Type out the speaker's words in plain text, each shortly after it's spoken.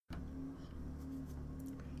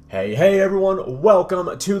Hey everyone,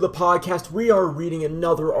 welcome to the podcast. We are reading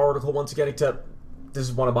another article once again, except this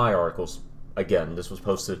is one of my articles. Again, this was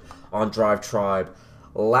posted on Drive Tribe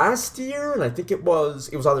last year, and I think it was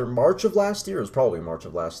either March of last year, it was probably March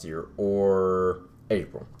of last year, or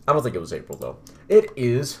April. I don't think it was April though. It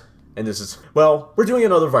is, and this is, well, we're doing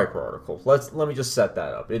another Viper article. Let me just set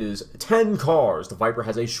that up. It is 10 cars the Viper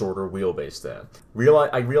has a shorter wheelbase than.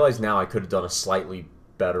 I realize now I could have done a slightly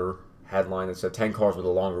better headline that said 10 cars with a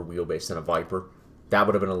longer wheelbase than a Viper. That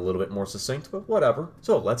would have been a little bit more succinct, but whatever.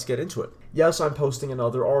 So let's get into it. Yes, I'm posting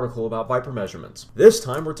another article about Viper measurements. This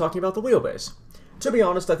time we're talking about the wheelbase. To be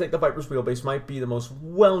honest, I think the Viper's wheelbase might be the most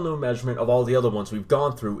well-known measurement of all the other ones we've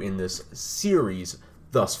gone through in this series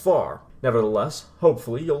thus far. Nevertheless,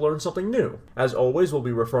 hopefully you'll learn something new. As always, we'll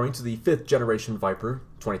be referring to the 5th generation Viper,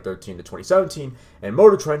 2013 to 2017, and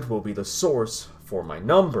Motor Trend will be the source for my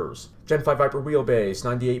numbers. Gen 5 Viper wheelbase,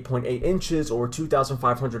 98.8 inches or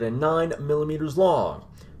 2,509 millimeters long.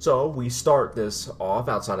 So we start this off,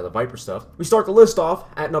 outside of the Viper stuff, we start the list off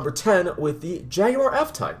at number 10 with the Jaguar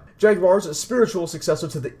F-Type. Jaguar's spiritual successor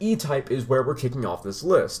to the E-Type is where we're kicking off this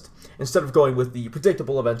list. Instead of going with the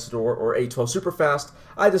predictable Aventador or A12 Superfast,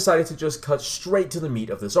 I decided to just cut straight to the meat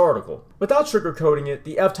of this article. Without sugarcoating it,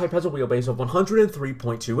 the F-Type has a wheelbase of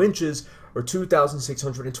 103.2 inches or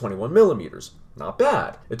 2,621 millimeters. Not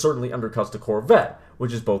bad. It certainly undercuts the Corvette,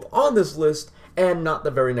 which is both on this list and not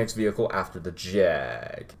the very next vehicle after the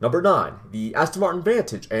Jag. Number 9, the Aston Martin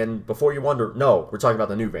Vantage. And before you wonder, no, we're talking about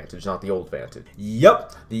the new Vantage, not the old Vantage.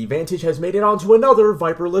 Yep, the Vantage has made it onto another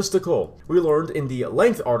Viper listicle. We learned in the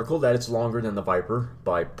length article that it's longer than the Viper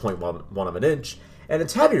by 0.1 of an inch, and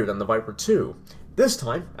it's heavier than the Viper too. This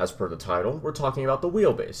time, as per the title, we're talking about the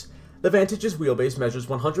wheelbase. The Vantage's wheelbase measures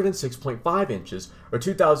 106.5 inches, or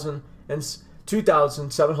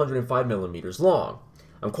 2,705 millimeters long.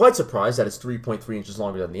 I'm quite surprised that it's 3.3 inches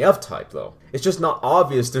longer than the F-Type, though. It's just not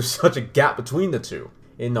obvious there's such a gap between the two.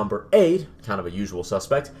 In number 8, kind of a usual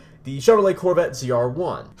suspect, the Chevrolet Corvette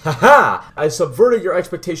ZR1. Haha! I subverted your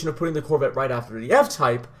expectation of putting the Corvette right after the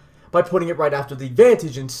F-Type by putting it right after the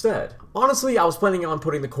Vantage instead. Honestly, I was planning on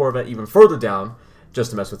putting the Corvette even further down,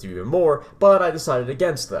 just to mess with you even more, but I decided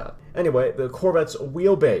against that. Anyway, the Corvette's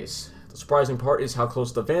wheelbase. The surprising part is how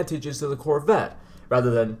close the Vantage is to the Corvette, rather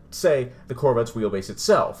than, say, the Corvette's wheelbase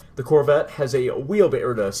itself. The Corvette has a wheelbase,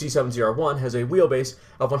 or the C7ZR1 has a wheelbase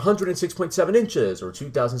of 106.7 inches, or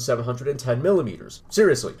 2,710 millimeters.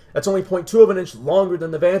 Seriously, that's only 0.2 of an inch longer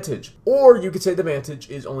than the Vantage. Or you could say the Vantage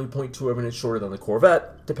is only 0.2 of an inch shorter than the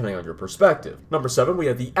Corvette, depending on your perspective. Number 7, we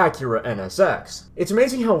have the Acura NSX. It's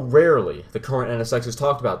amazing how rarely the current NSX is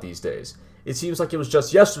talked about these days. It seems like it was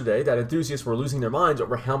just yesterday that enthusiasts were losing their minds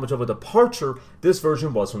over how much of a departure this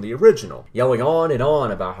version was from the original, yelling on and on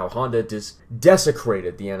about how Honda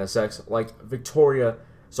desecrated the NSX like Victoria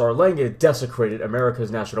Zarlenga desecrated America's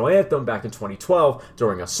national anthem back in 2012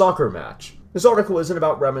 during a soccer match. This article isn't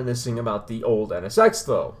about reminiscing about the old NSX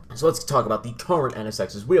though, so let's talk about the current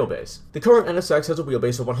NSX's wheelbase. The current NSX has a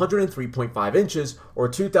wheelbase of 103.5 inches or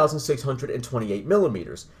 2,628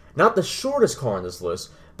 millimeters. Not the shortest car on this list,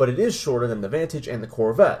 but it is shorter than the Vantage and the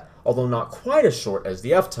Corvette, although not quite as short as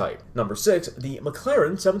the F-Type. Number 6, the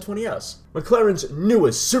McLaren 720S. McLaren's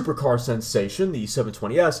newest supercar sensation, the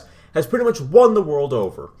 720S, has pretty much won the world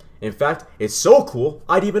over. In fact, it's so cool,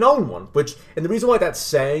 I'd even own one, and the reason why that's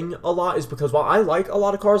saying a lot is because while I like a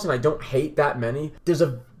lot of cars and I don't hate that many,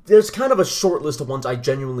 there's kind of a short list of ones I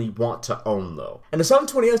genuinely want to own, though. And the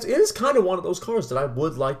 720S is kind of one of those cars that I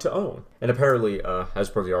would like to own. And apparently, as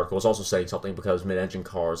per the article, it's also saying something because mid-engine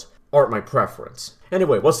cars aren't my preference.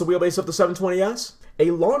 Anyway, what's the wheelbase of the 720S?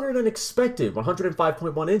 A longer than expected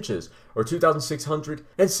 105.1 inches, or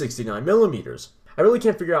 2,669 millimeters. I really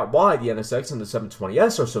can't figure out why the NSX and the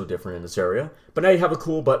 720S are so different in this area, but now you have a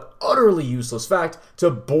cool but utterly useless fact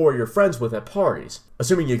to bore your friends with at parties.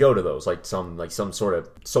 Assuming you go to those, like some sort of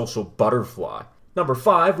social butterfly. Number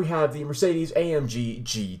 5, we have the Mercedes-AMG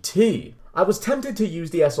GT. I was tempted to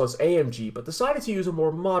use the SLS-AMG, but decided to use a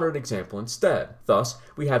more modern example instead. Thus,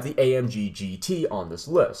 we have the AMG GT on this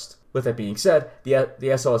list. With that being said, the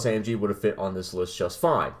SLS-AMG would have fit on this list just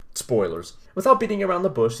fine. Spoilers. Without beating around the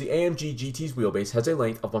bush, the AMG GT's wheelbase has a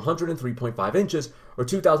length of 103.5 inches, or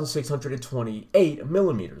 2,628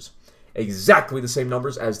 millimeters. Exactly the same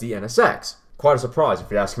numbers as the NSX. Quite a surprise if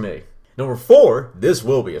you ask me. Number 4, this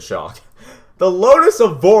will be a shock. The Lotus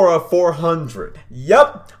Evora 400.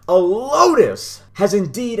 Yep, a Lotus has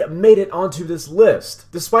indeed made it onto this list.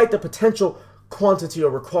 Despite the potential quantity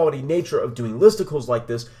over quality nature of doing listicles like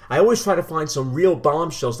this, I always try to find some real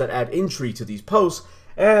bombshells that add intrigue to these posts,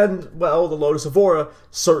 and, well, the Lotus Evora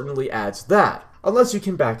certainly adds that. Unless you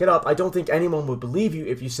can back it up, I don't think anyone would believe you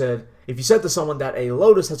if you said to someone that a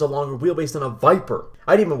Lotus has a longer wheelbase than a Viper.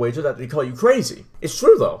 I'd even wager that they'd call you crazy. It's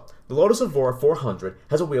true though. The Lotus Evora 400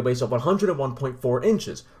 has a wheelbase of 101.4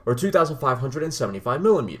 inches, or 2,575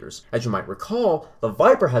 millimeters. As you might recall, the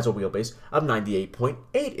Viper has a wheelbase of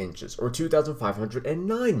 98.8 inches, or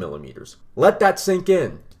 2,509 millimeters. Let that sink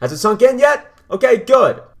in. Has it sunk in yet? Okay,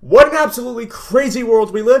 good. What an absolutely crazy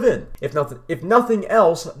world we live in. If nothing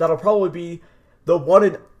else, that'll probably be the one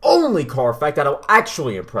and only car fact that'll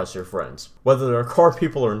actually impress your friends, whether they're car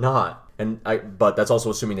people or not. But that's also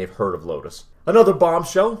assuming they've heard of Lotus. Another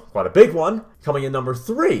bombshell, quite a big one, coming in number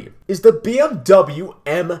 3, is the BMW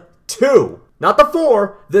M2. Not the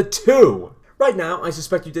 4, the 2. Right now, I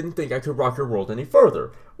suspect you didn't think I could rock your world any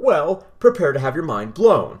further. Well, prepare to have your mind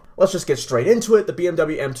blown. Let's just get straight into it. The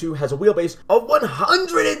BMW M2 has a wheelbase of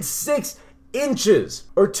 106 inches,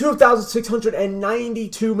 or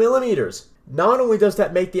 2,692 millimeters. Not only does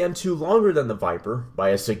that make the M2 longer than the Viper, by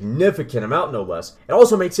a significant amount no less, it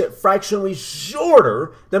also makes it fractionally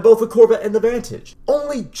shorter than both the Corvette and the Vantage.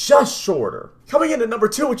 Only just shorter. Coming in at number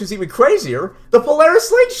 2, which is even crazier, the Polaris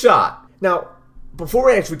Slingshot. Now, before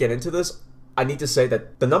we actually get into this, I need to say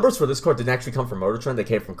that the numbers for this car didn't actually come from Motor Trend, they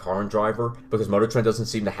came from Car and Driver, because Motor Trend doesn't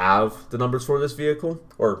seem to have the numbers for this vehicle,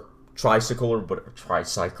 or tricycle, or whatever,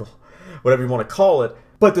 tricycle, whatever you want to call it,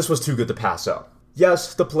 but this was too good to pass up.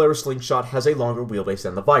 Yes, the Polaris Slingshot has a longer wheelbase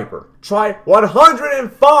than the Viper. Try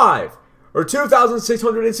 105, or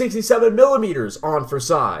 2,667 millimeters on for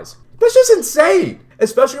size. That's just insane!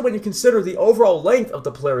 Especially when you consider the overall length of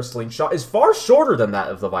the Polaris Slingshot is far shorter than that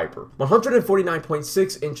of the Viper.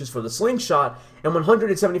 149.6 inches for the Slingshot, and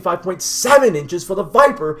 175.7 inches for the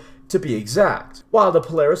Viper, to be exact. While the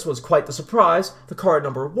Polaris was quite the surprise, the car at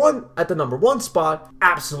the number 1 spot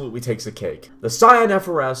absolutely takes the cake. The Scion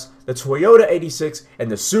FRS, the Toyota 86, and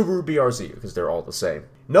the Subaru BRZ, because they're all the same.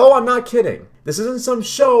 No, I'm not kidding. This isn't some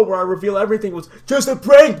show where I reveal everything was just a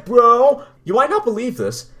prank, bro! You might not believe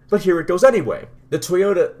this, but here it goes anyway. The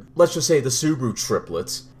Toyota, let's just say the Subaru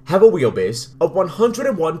triplets, have a wheelbase of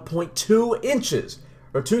 101.2 inches,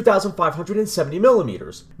 or 2,570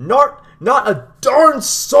 millimeters. Not a darn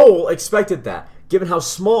soul expected that, given how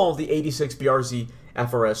small the 86 BRZ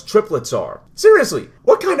FRS triplets are. Seriously,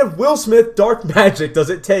 what kind of Will Smith dark magic does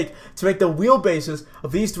it take to make the wheelbases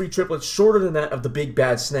of these 3 triplets shorter than that of the Big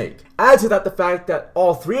Bad Snake? Add to that the fact that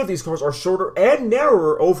all 3 of these cars are shorter and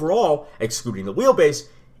narrower overall, excluding the wheelbase.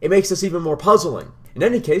 It makes this even more puzzling. In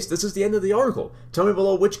any case, this is the end of the article. Tell me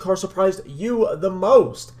below which car surprised you the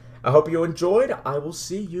most. I hope you enjoyed. I will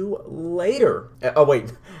see you later. Oh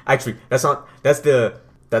wait, actually, that's what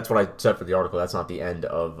I said for the article. That's not the end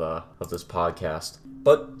of this podcast.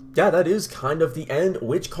 But yeah, that is kind of the end.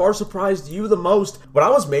 Which car surprised you the most? When I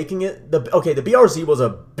was making it, the BRZ was a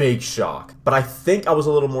big shock. But I think I was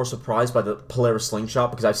a little more surprised by the Polaris Slingshot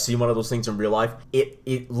because I've seen one of those things in real life.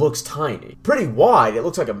 It looks tiny. Pretty wide. It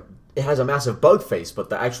looks like it has a massive bug face, but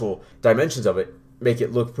the actual dimensions of it make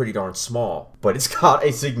it look pretty darn small. But it's got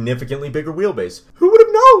a significantly bigger wheelbase. Who would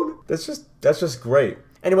have known? That's just great.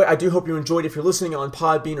 Anyway, I do hope you enjoyed. If you're listening on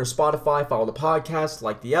Podbean or Spotify, follow the podcast,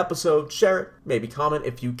 like the episode, share it, maybe comment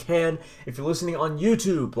if you can. If you're listening on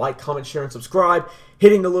YouTube, like, comment, share, and subscribe,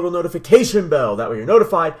 hitting the little notification bell. That way you're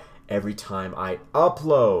notified every time I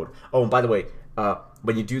upload. Oh, and by the way,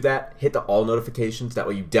 when you do that, hit the all notifications. That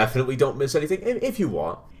way you definitely don't miss anything if you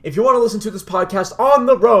want. If you want to listen to this podcast on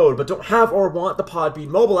the road but don't have or want the Podbean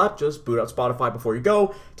mobile app, just boot out Spotify before you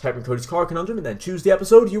go, type in Cody's Car Conundrum, and then choose the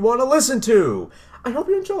episode you want to listen to. I hope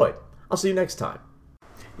you enjoyed. I'll see you next time.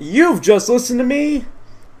 You've just listened to me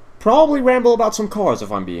probably ramble about some cars,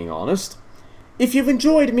 if I'm being honest. If you've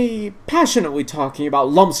enjoyed me passionately talking about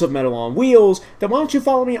lumps of metal on wheels, then why don't you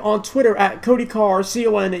follow me on Twitter at CodyCar,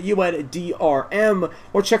 CONUNDRM,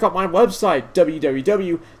 or check out my website,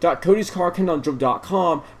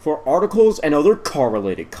 www.codyscarconundrum.com, for articles and other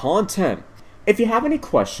car-related content. If you have any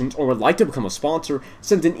questions or would like to become a sponsor,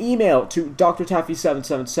 send an email to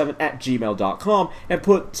drtaffy777@gmail.com and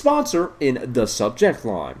put sponsor in the subject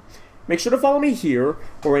line. Make sure to follow me here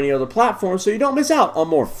or any other platform so you don't miss out on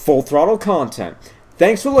more full throttle content.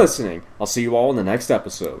 Thanks for listening. I'll see you all in the next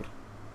episode.